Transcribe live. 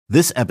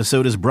This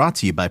episode is brought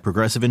to you by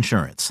Progressive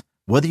Insurance.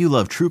 Whether you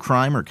love true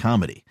crime or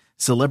comedy,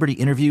 celebrity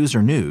interviews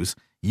or news,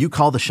 you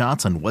call the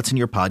shots on what's in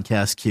your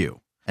podcast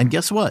queue. And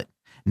guess what?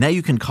 Now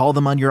you can call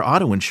them on your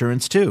auto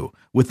insurance too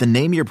with the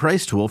Name Your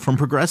Price tool from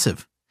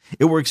Progressive.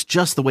 It works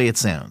just the way it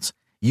sounds.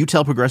 You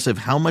tell Progressive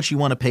how much you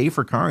want to pay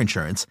for car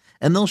insurance,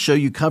 and they'll show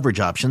you coverage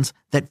options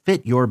that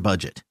fit your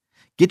budget.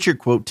 Get your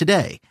quote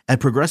today at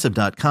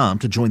Progressive.com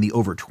to join the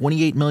over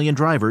 28 million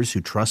drivers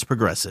who trust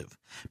Progressive.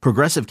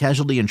 Progressive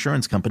Casualty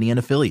Insurance Company and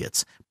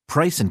Affiliates.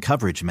 Price and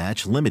coverage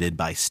match limited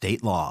by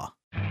state law.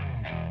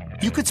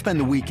 You could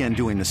spend the weekend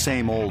doing the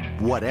same old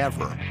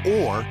whatever,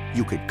 or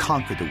you could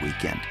conquer the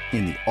weekend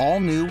in the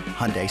all-new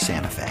Hyundai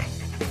Santa Fe.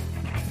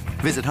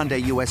 Visit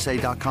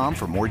HyundaiUSA.com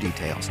for more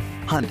details.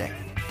 Hyundai,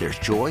 there's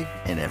joy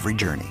in every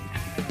journey.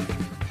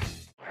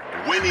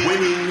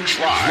 Winning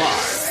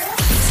Drive.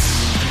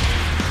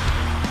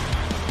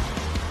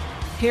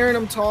 Hearing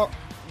him talk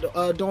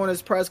during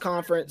his press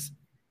conference,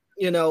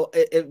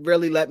 it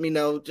really let me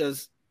know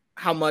just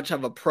how much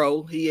of a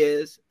pro he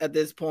is at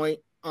this point.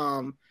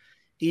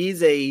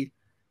 He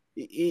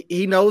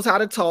knows how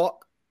to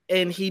talk,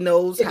 and he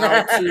knows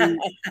how to,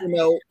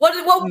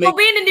 Well,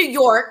 being in New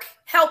York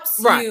helps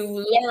right.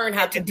 you learn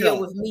how to deal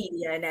with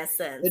media in that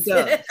sense. It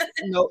does.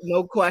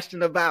 No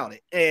question about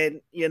it.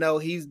 And,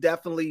 he's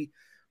definitely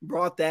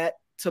brought that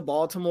to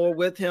Baltimore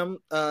with him.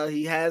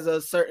 He has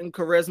a certain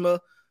charisma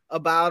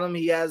about him.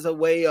 He has a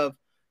way of,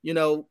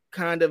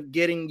 kind of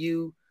getting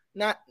you,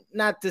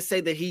 not to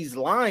say that he's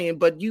lying,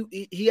 but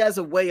he has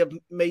a way of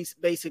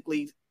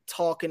basically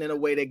talking in a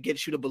way that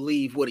gets you to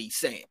believe what he's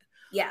saying.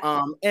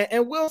 Yeah.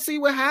 And we'll see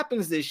what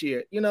happens this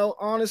year.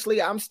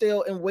 Honestly, I'm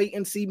still in wait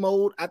and see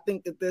mode. I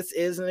think that this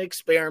is an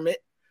experiment.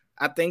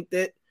 I think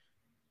that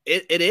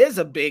it is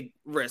a big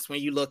risk when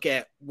you look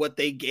at what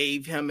they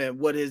gave him and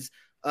what his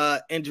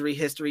injury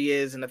history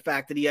is, and the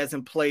fact that he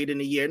hasn't played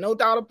in a year. No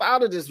doubt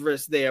about it, there's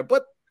risk there,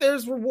 but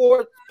there's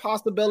reward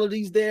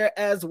possibilities there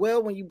as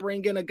well when you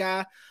bring in a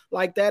guy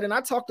like that. And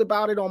I talked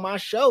about it on my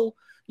show.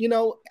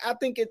 I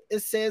think it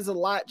says a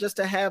lot just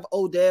to have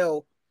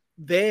Odell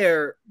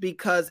there,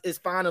 because it's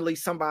finally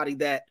somebody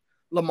that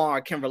Lamar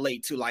can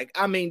relate to.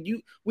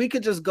 We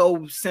could just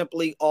go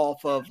simply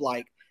off of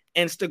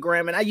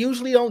Instagram, and I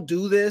usually don't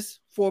do this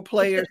for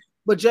players,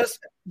 but just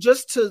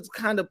to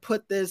kind of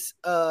put this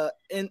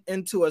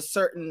into a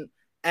certain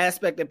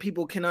aspect that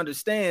people can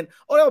understand.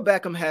 Odell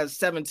Beckham has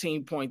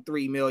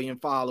 17.3 million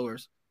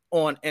followers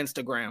on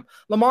Instagram.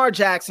 Lamar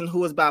Jackson,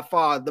 who is by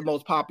far the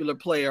most popular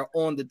player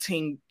on the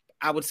team,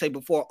 I would say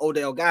before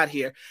Odell got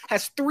here,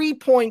 has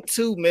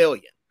 3.2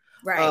 million.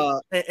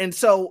 Right. And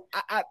so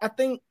I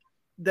think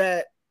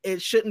that it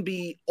shouldn't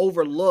be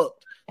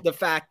overlooked, the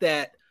fact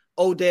that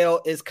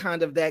Odell is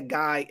kind of that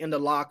guy in the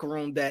locker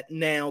room that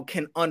now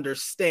can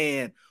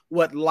understand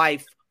what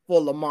life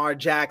for Lamar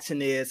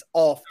Jackson is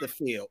off the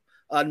field.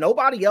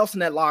 Nobody else in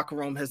that locker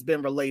room has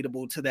been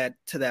relatable to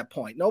that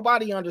point.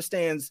 Nobody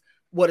understands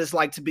what it's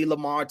like to be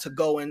Lamar, to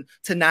go and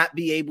to not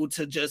be able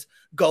to just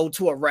go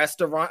to a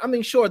restaurant. I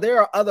mean, sure, there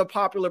are other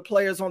popular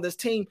players on this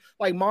team,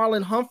 like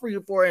Marlon Humphrey,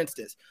 for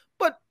instance,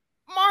 but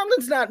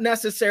Marlon's not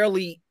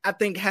necessarily, I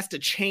think, has to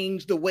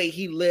change the way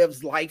he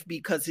lives life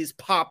because his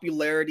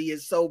popularity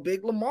is so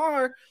big.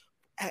 Lamar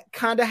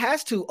kind of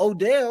has to.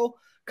 Odell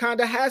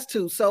kind of has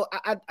to. So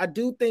I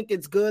do think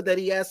it's good that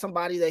he has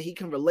somebody that he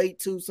can relate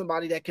to,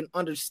 somebody that can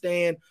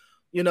understand,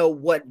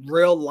 what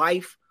real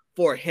life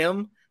for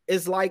him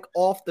is like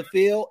off the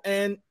field.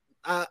 And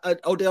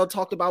Odell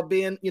talked about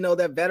being,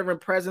 that veteran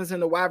presence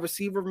in the wide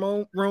receiver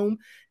room.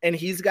 And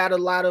he's got a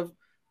lot of,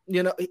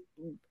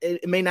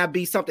 it may not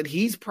be something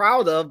he's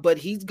proud of, but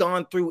he's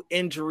gone through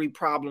injury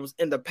problems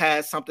in the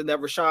past, something that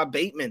Rashad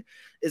Bateman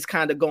is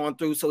kind of going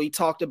through. So he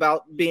talked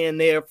about being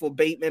there for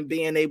Bateman,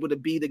 being able to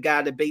be the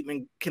guy that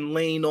Bateman can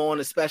lean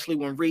on, especially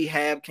when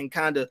rehab can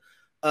kind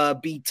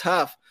of be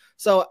tough.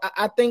 So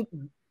I think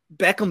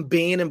Beckham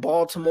being in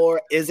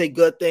Baltimore is a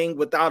good thing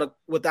without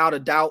a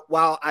doubt.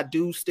 While I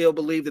do still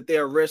believe that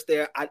there are risks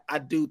there, I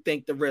do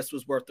think the risk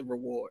was worth the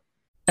reward.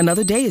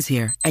 Another day is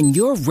here, and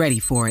you're ready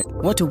for it.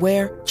 What to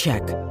wear?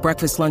 Check.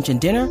 Breakfast, lunch, and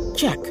dinner?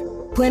 Check.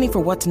 Planning for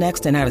what's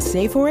next and how to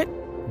save for it?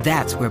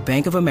 That's where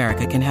Bank of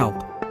America can help.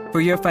 For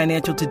your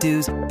financial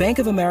to-dos, Bank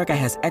of America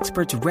has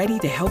experts ready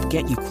to help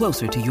get you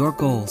closer to your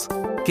goals.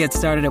 Get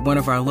started at one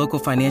of our local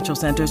financial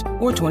centers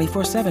or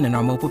 24/7 in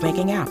our mobile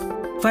banking app.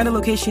 Find a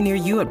location near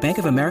you at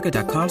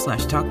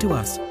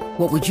bankofamerica.com/talktous.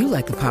 What would you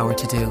like the power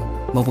to do?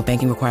 Mobile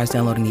banking requires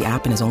downloading the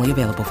app and is only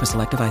available for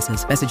select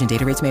devices. Message and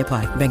data rates may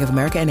apply. Bank of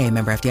America NA,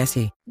 member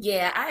FDIC.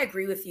 Yeah, I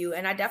agree with you.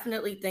 And I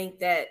definitely think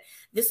that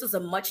this was a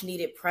much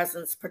needed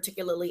presence,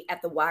 particularly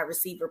at the wide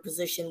receiver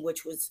position,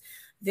 which was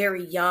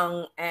very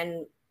young.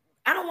 And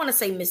I don't want to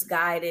say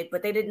misguided,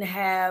 but they didn't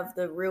have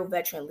the real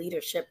veteran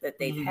leadership that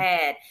they've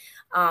had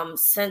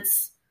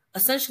since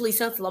essentially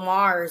since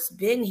Lamar's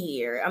been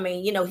here. I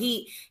mean, you know,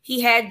 he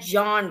had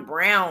John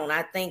Brown,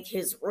 I think,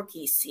 his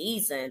rookie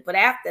season. But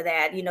after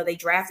that, you know, they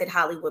drafted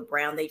Hollywood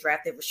Brown, they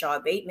drafted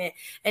Rashad Bateman,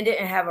 and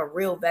didn't have a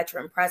real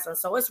veteran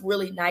presence. So it's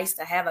really nice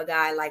to have a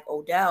guy like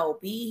Odell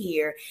be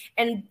here.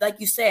 And like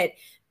you said,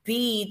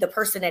 be the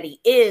person that he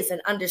is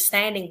and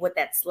understanding what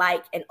that's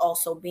like, and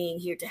also being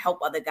here to help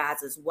other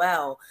guys as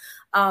well.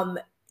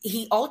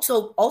 He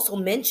also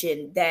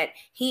mentioned that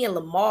he and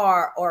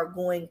Lamar are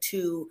going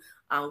to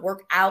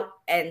work out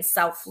in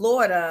South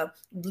Florida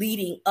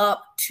leading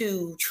up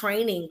to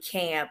training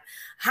camp.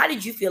 How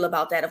did you feel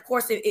about that? Of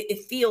course,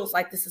 it feels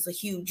like this is a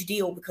huge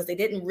deal because they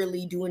didn't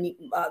really do any,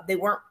 they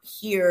weren't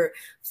here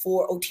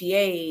for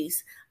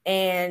OTAs.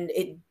 And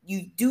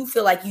you do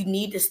feel like you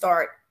need to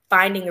start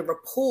finding a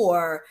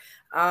rapport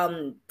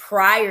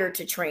prior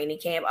to training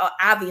camp.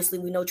 Obviously,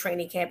 we know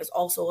training camp is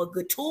also a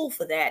good tool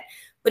for that.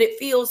 But it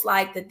feels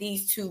like that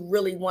these two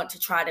really want to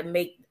try to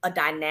make a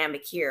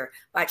dynamic here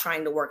by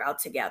trying to work out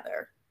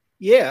together.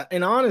 Yeah,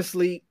 and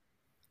honestly,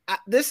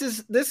 this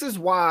is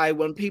why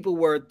when people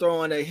were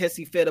throwing a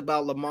hissy fit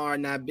about Lamar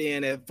not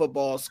being at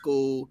football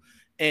school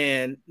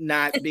and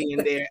not being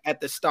there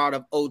at the start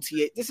of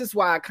OTA, this is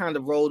why I kind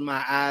of rolled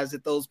my eyes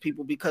at those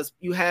people, because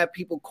you have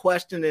people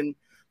questioning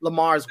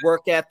Lamar's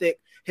work ethic,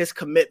 his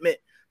commitment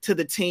to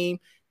the team.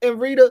 And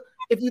Rita,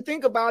 if you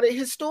think about it,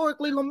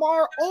 historically,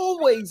 Lamar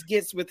always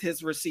gets with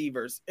his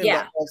receivers in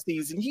the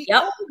offseason. He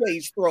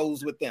always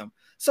throws with them.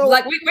 So,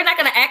 like, we're not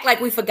going to act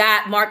like we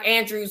forgot Mark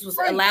Andrews was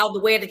allowed to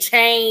wear the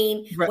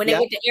chain when they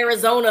went to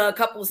Arizona a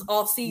couple of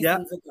off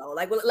seasons ago.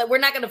 Like, we're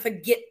not going to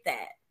forget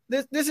that.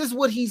 This is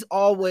what he's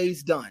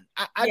always done.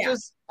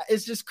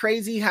 It's just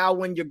crazy how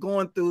when you're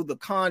going through the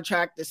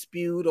contract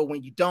dispute or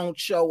when you don't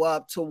show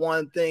up to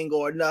one thing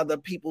or another,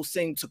 people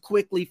seem to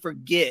quickly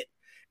forget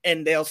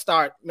and they'll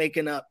start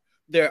making up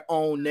their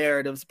own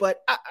narratives.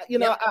 But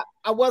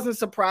I wasn't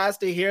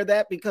surprised to hear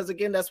that, because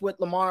again, that's what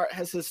Lamar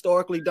has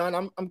historically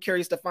done. I'm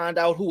curious to find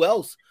out who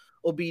else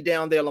will be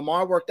down there.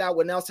 Lamar worked out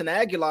with Nelson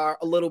Aguilar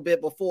a little bit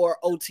before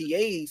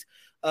OTAs,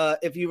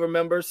 if you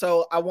remember.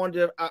 So I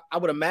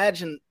would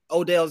imagine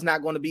Odell's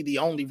not going to be the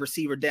only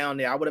receiver down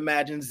there. I would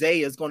imagine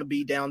Zay is going to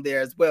be down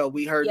there as well.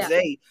 We heard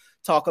Zay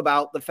talk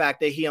about the fact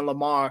that he and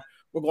Lamar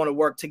were going to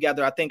work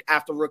together, I think,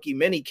 after rookie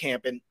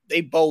minicamp, and they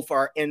both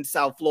are in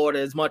South Florida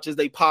as much as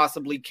they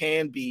possibly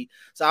can be.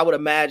 So I would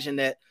imagine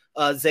that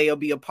Zay will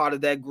be a part of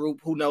that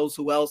group. Who knows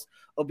who else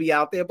will be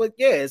out there? But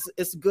yeah,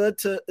 it's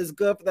good for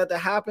that to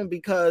happen,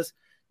 because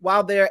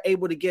while they're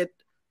able to get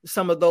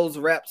some of those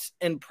reps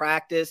in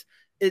practice,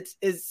 it's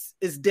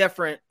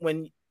different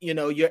when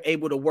you're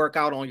able to work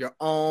out on your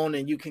own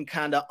and you can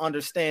kind of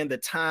understand the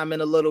timing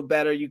a little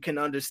better. You can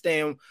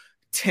understand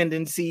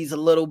tendencies a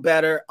little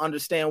better,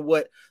 understand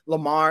what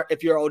Lamar,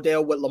 if you're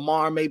Odell, what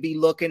Lamar may be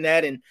looking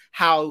at and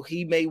how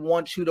he may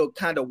want you to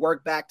kind of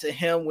work back to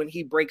him when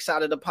he breaks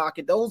out of the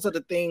pocket. Those are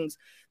the things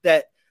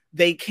that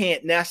they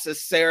can't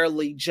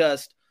necessarily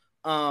just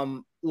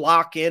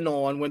lock in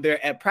on when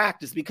they're at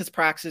practice, because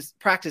practice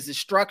is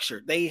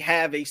structured. They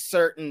have a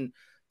certain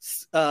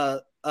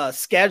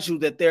schedule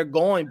that they're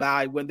going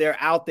by when they're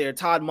out there.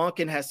 Todd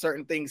Monken has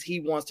certain things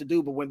he wants to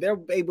do, but when they're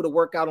able to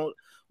work out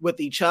with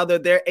each other,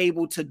 they're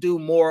able to do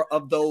more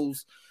of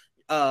those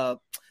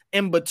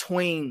in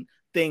between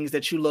things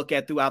that you look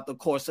at throughout the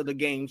course of the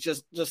game.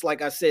 Just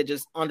like I said,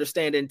 just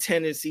understanding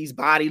tendencies,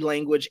 body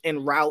language,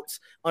 and routes,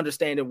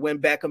 understanding when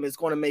Beckham is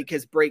going to make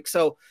his break.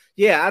 So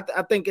yeah,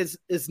 I think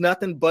it's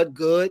nothing but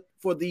good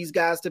for these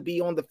guys to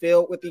be on the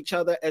field with each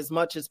other as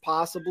much as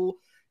possible.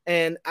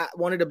 And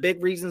one of the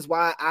big reasons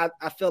why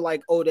I feel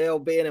like Odell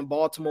being in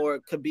Baltimore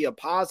could be a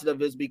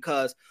positive is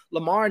because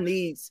Lamar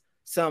needs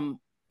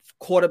some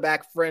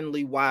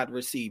quarterback-friendly wide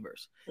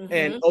receivers. Mm-hmm.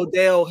 And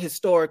Odell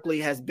historically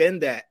has been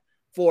that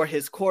for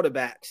his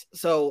quarterbacks.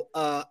 So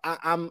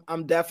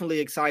I'm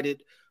definitely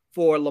excited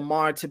for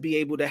Lamar to be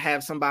able to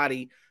have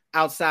somebody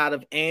outside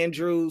of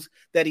Andrews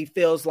that he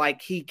feels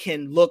like he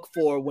can look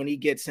for when he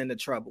gets into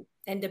trouble.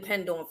 And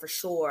depend on, for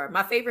sure.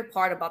 My favorite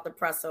part about the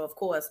presser, of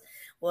course,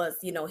 was,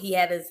 he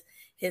had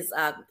his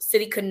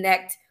City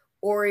Connect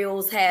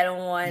Orioles hat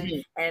on, mm-hmm.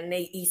 and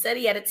he said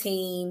he had a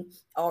team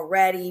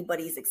already, but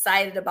he's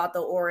excited about the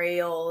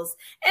Orioles.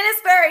 And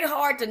it's very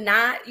hard to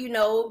not,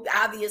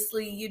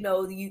 obviously,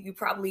 you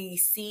probably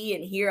see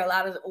and hear a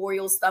lot of the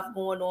Orioles stuff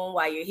going on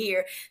while you're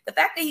here. The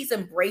fact that he's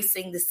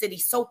embracing the city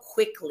so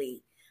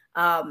quickly,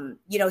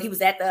 he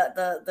was at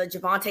the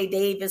Javonte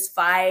Davis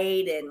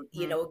fight and,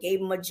 gave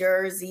him a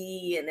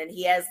jersey, and then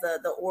he has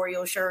the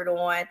Oriole shirt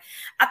on.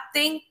 I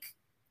think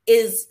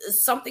is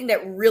something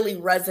that really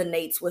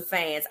resonates with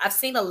fans. I've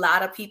seen a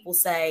lot of people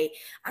say,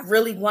 I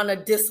really want to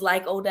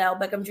dislike Odell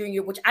Beckham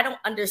Jr., which I don't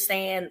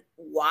understand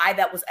why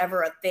that was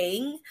ever a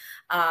thing.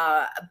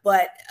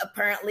 But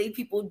apparently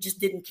people just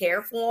didn't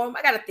care for him.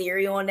 I got a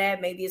theory on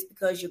that. Maybe it's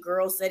because your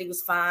girl said he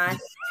was fine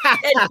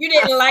and you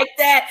didn't like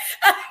that.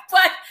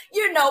 But,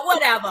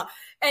 whatever.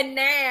 And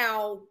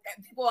now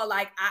people are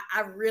like,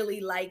 I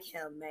really like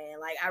him, man.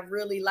 Like, I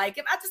really like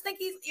him. I just think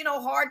he's,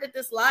 hard to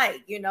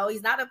dislike.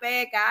 He's not a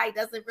bad guy. He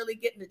doesn't really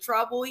get into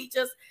trouble. He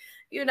just,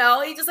 he's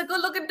just a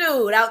good looking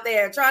dude out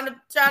there trying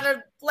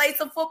to play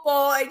some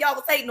football, and y'all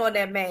was hating on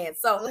that man.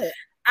 So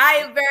I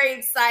am very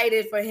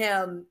excited for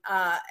him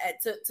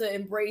to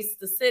embrace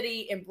the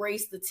city,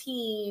 embrace the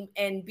team,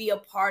 and be a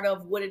part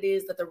of what it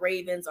is that the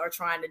Ravens are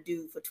trying to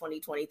do for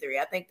 2023.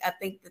 I think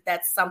that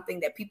that's something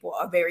that people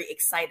are very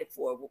excited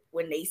for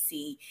when they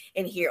see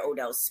and hear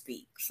Odell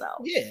speak. So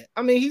yeah,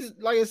 I mean, he's,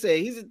 like I said,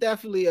 he's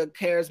definitely a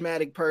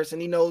charismatic person.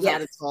 He knows how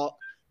to talk.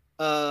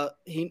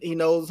 He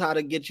knows how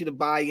to get you to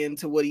buy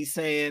into what he's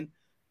saying,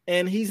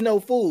 and he's no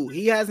fool.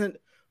 He hasn't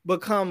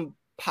become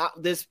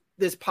this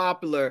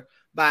popular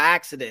by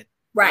accident,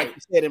 right? Like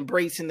you said,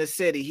 embracing the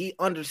city. He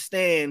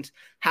understands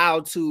how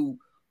to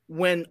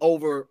win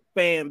over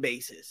fan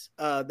bases.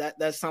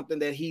 That's something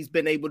that he's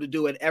been able to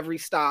do at every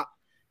stop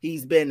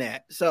he's been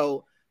at.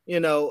 So,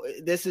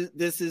 this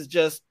is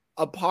just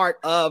a part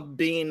of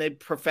being a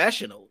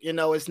professional.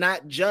 It's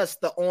not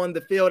just the on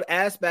the field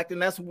aspect, and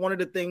that's one of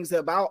the things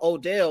about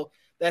Odell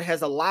that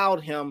has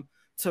allowed him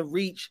to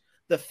reach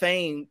the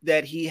fame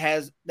that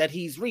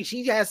he's reached.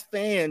 He has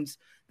fans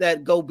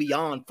that go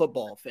beyond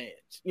football fans.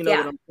 You know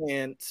what I'm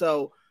saying?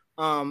 So,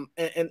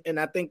 and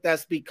I think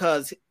that's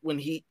because when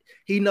he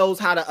knows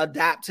how to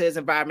adapt to his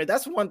environment.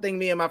 That's one thing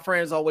me and my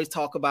friends always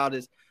talk about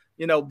is,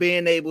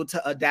 being able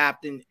to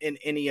adapt in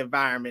any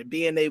environment,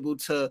 being able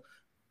to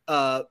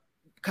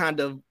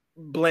kind of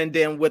blend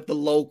in with the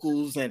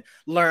locals and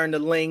learn the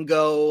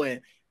lingo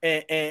and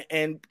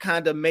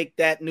kind of make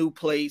that new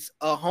place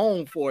a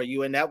home for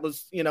you. And that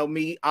was,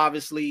 me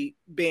obviously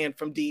being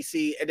from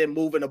DC and then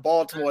moving to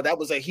Baltimore. That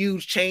was a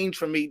huge change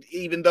for me,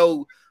 even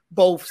though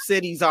both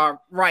cities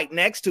are right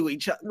next to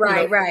each other.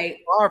 Right.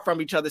 Are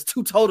from each other. It's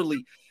two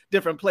totally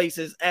different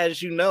places,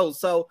 as you know.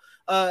 So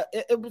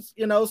it was,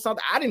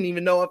 something I didn't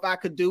even know if I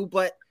could do,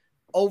 but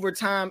over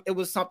time, it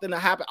was something that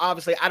happened.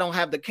 Obviously, I don't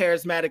have the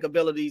charismatic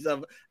abilities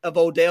of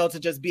Odell to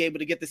just be able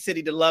to get the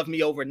city to love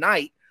me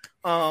overnight.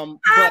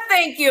 I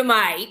think you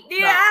might.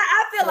 Yeah,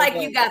 I feel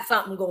like you got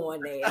something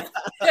going there.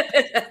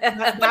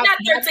 But not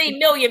 13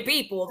 million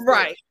people.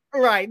 Right.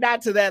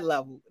 Not to that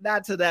level.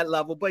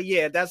 But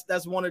yeah,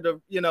 that's one of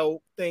the,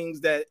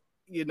 things that,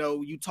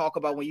 you talk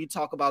about when you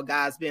talk about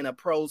guys being a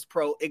pro.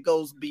 It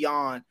goes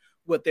beyond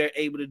what they're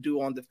able to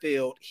do on the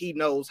field. He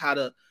knows how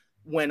to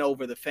win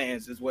over the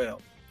fans as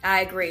well.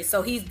 I agree.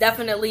 So he's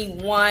definitely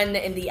one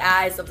in the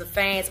eyes of the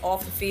fans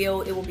off the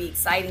field. It will be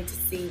exciting to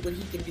see what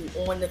he can do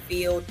on the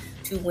field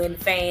to win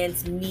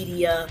fans,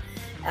 media,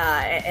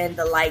 and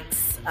the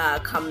likes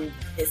come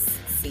this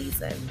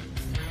season.